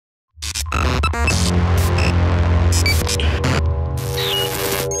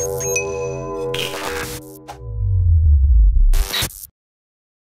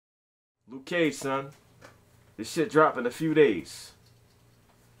Cage, son. This shit drop in a few days.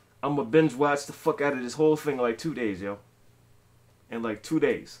 I'm gonna binge watch the fuck out of this whole thing in like 2 days, yo. In like 2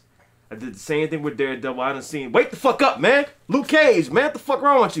 days. I did the same thing with Daredevil. I done seen. Wake the fuck up, man. Luke Cage, man. What the fuck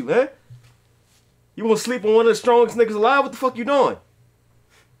wrong with you, man? You wanna sleep on one of the strongest niggas alive? What the fuck you doing?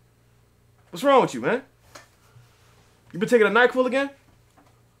 What's wrong with you, man? You been taking a NyQuil again?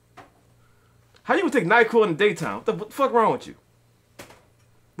 How you gonna take NyQuil in the daytime? What the fuck wrong with you?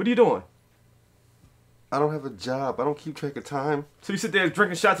 What are you doing? I don't have a job. I don't keep track of time. So you sit there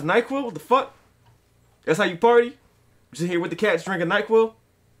drinking shots of NyQuil? What the fuck? That's how you party? You sit here with the cats drinking NyQuil?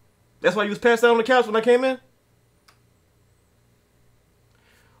 That's why you was passed out on the couch when I came in?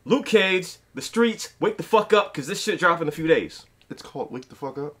 Luke Cage, the streets, wake the fuck up, because this shit drop in a few days. It's called Wake the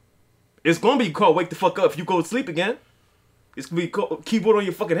Fuck Up? It's going to be called Wake the Fuck Up if you go to sleep again. It's going to be called keyboard on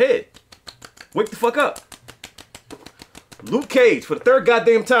your fucking head. Wake the fuck up. Luke Cage for the third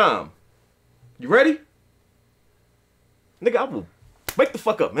goddamn time. You ready? Nigga, I will wake the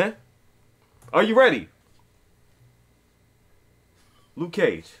fuck up, man. Are you ready? Luke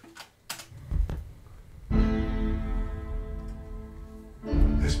Cage.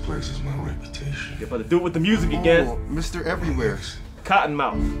 This place is my reputation. You're about to do it with the music again. Oh, Mr. Everywhere.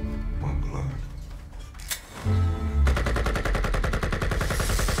 Cottonmouth. My blood.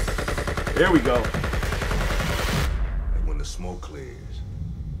 There we go. And when the smoke clears,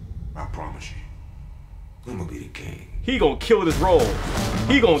 I promise you, I'm gonna be the king. He gonna kill this role.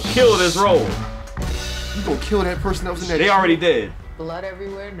 He gonna kill this role. You gonna kill that person that was in that They already did. Blood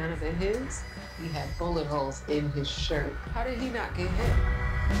everywhere, none of it his. He had bullet holes in his shirt. How did he not get hit?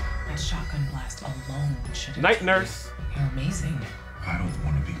 That shotgun blast alone should have. Night nurse. You're amazing. I don't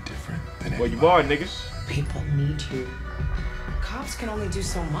want to be different than Well, you are, nigga. People need you. Cops can only do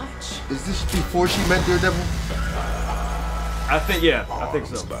so much. Is this before she met Daredevil? I think, yeah, I think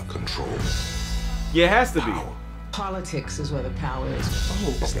so. It's about control. Yeah, it has to be. Politics is where the power is.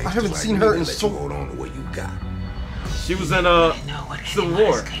 Oh, I haven't seen her in so... Hold on to what you got. She was in I know what Civil anyone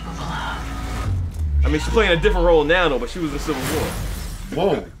War. is capable of. I mean, she's playing a different role now, though, but she was in Civil War.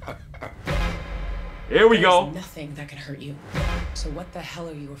 Whoa. Here we go. There's nothing that can hurt you. So what the hell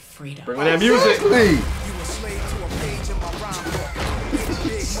are you afraid of? Bring on that music. Hey.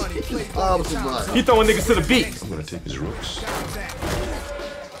 He throwing niggas to the beat. I'm gonna take his rooks,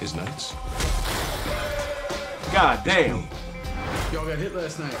 his nights. God damn. Y'all got hit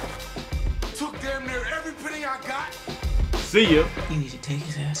last night. Took damn near every penny I got. See ya. You need to take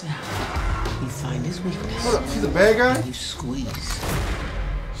his ass out. You find his weakness. Hold up, she's a bad guy? You squeeze.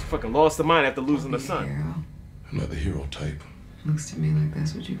 She fucking lost her mind after losing her son. Hero. Another hero type. Looks to me like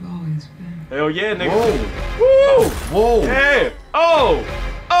that's what you've always been. Hell yeah, nigga. Whoa. Woo! Whoa. Hey! Oh!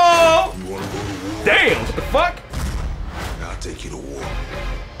 Oh! You wanna go to war? Damn! What the fuck? I'll take you to war.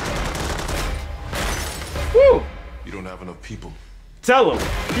 Woo! You don't have enough people. Tell him.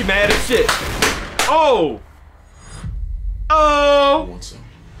 He mad as shit. Oh! I Oh! want some.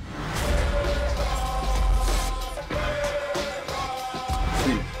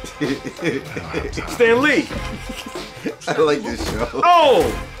 Stan Lee. I like this show.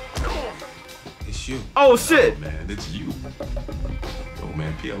 Oh! It's you. Oh shit! Man, it's you. Oh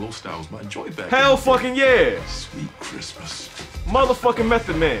man, PLO style was my joint back. Hell in the day. fucking yeah! Sweet Christmas. Motherfucking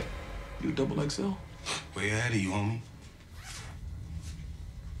Method Man. You double XL? Way ahead of you, homie.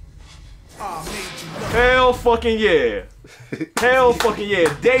 Hell fucking yeah. Hell fucking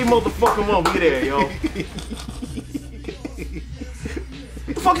yeah. Day motherfucking one, we there, yo.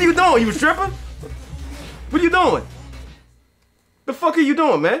 What the fuck are you doing? You stripping? What are you doing? The fuck are you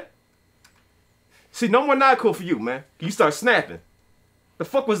doing, man? See, no more NyQuil for you, man. You start snapping. The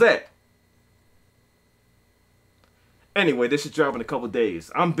fuck was that? Anyway, this should drop in a couple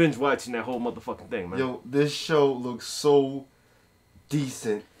days. I'm binge watching that whole motherfucking thing, man. Yo, this show looks so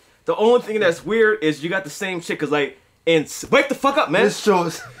decent. The only thing that's weird is you got the same chick, cause like, and wake the fuck up, man. This show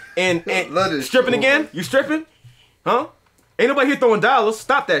is... And Love this stripping show. again? You stripping? Huh? Ain't nobody here throwing dollars.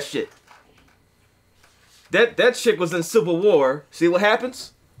 Stop that shit. That chick was in Civil War. See what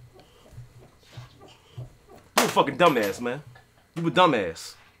happens? You a fucking dumbass, man. You a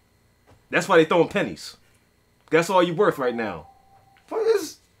dumbass. That's why they throwing pennies. That's all you worth right now. What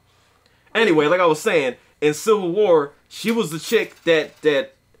is... Anyway, like I was saying, in Civil War, she was the chick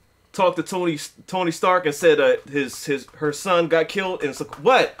that talked to Tony Stark and said her son got killed. And it's like,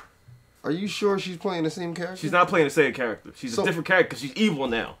 what? Are you sure she's playing the same character? She's not playing the same character. She's a different character because she's evil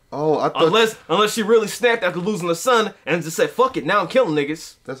now. Oh, I thought... Unless she really snapped after losing her son and just said, fuck it, now I'm killing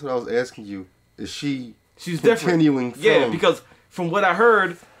niggas. That's what I was asking you. Is she She's continuing different. Yeah, from- because from what I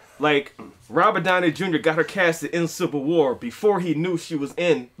heard, like Robert Downey Jr. got her casted in Civil War before he knew she was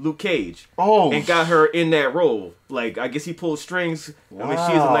in Luke Cage. Oh, and got her in that role. Like, I guess he pulled strings. Wow. I mean,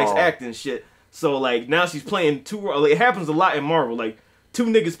 she is a nice actor and shit. So, like, now she's playing two. Like, it happens a lot in Marvel. Like, two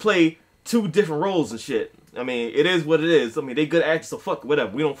niggas play two different roles and shit. I mean, it is what it is. I mean, they good actors, so fuck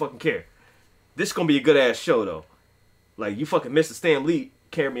whatever. We don't fucking care. This is gonna be a good ass show though. Like, you fucking missed the Stan Lee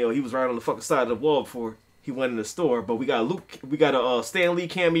cameo. He was right on the fucking side of the wall before he went in the store. But we got a Stan Lee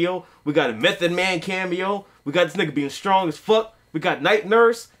cameo. We got a Method Man cameo. We got this nigga being strong as fuck. We got Night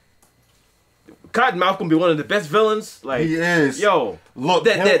Nurse. Cottonmouth gonna be one of the best villains. Like, he is. Yo, Look,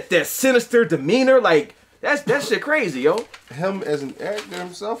 that sinister demeanor. Like, that shit crazy, yo. Him as an actor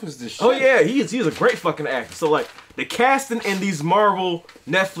himself is the shit. Oh yeah, he's a great fucking actor. So like, the casting in these Marvel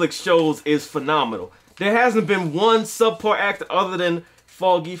Netflix shows is phenomenal. There hasn't been one subpar actor other than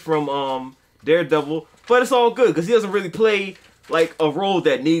Foggy from Daredevil, but it's all good because he doesn't really play like a role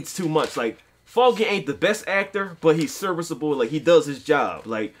that needs too much. Like, Foggy ain't the best actor, but he's serviceable. Like, he does his job.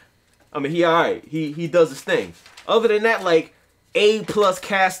 Like, I mean, he alright. He does his thing. Other than that, like, A+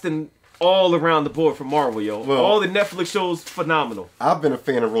 casting all around the board for Marvel, yo. Well, all the Netflix shows, phenomenal. I've been a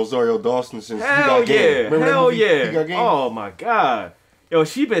fan of Rosario Dawson since Hell He Got Game. Remember that hell movie, yeah. He Got Game? Oh my god. Yo,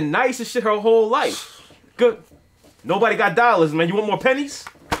 she been nice as shit her whole life. Good. Nobody got dollars, man. You want more pennies?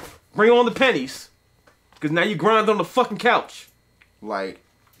 Bring on the pennies. Because now you grind on the fucking couch. Like,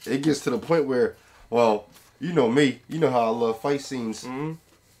 it gets to the point where, well, you know me. You know how I love fight scenes. Mm-hmm.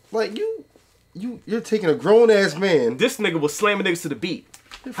 Like, you're taking a grown-ass man. This nigga was slamming niggas to the beat.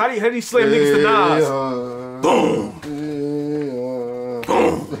 How do you slam niggas to Nas? Boom.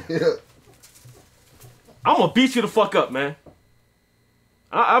 Boom. I'm gonna beat you the fuck up, man.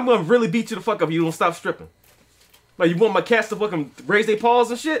 I'm gonna really beat you the fuck up if you don't stop stripping. Like, you want my cats to fucking raise their paws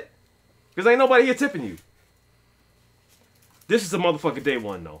and shit? Because ain't nobody here tipping you. This is a motherfucking day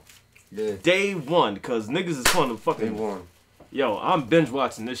one, though. Yeah. Day one, because niggas is fun to fucking... Day one. Yo, I'm binge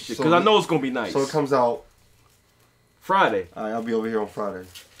watching this shit, So because I know it's gonna be nice. So it comes out Friday. Alright, I'll be over here on Friday.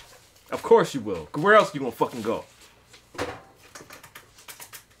 Of course you will. 'Cause where else you gonna fucking go?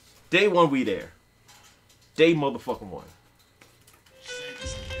 Day one, we there. Day motherfucking one.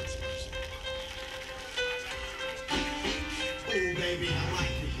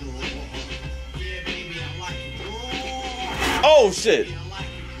 Oh shit!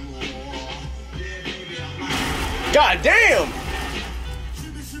 God damn!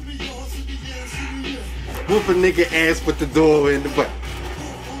 Whoop a nigga ass with the door in the butt.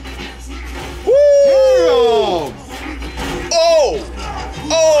 Woo! Oh!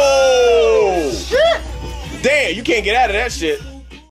 Oh! Shit! Damn, you can't get out of that shit.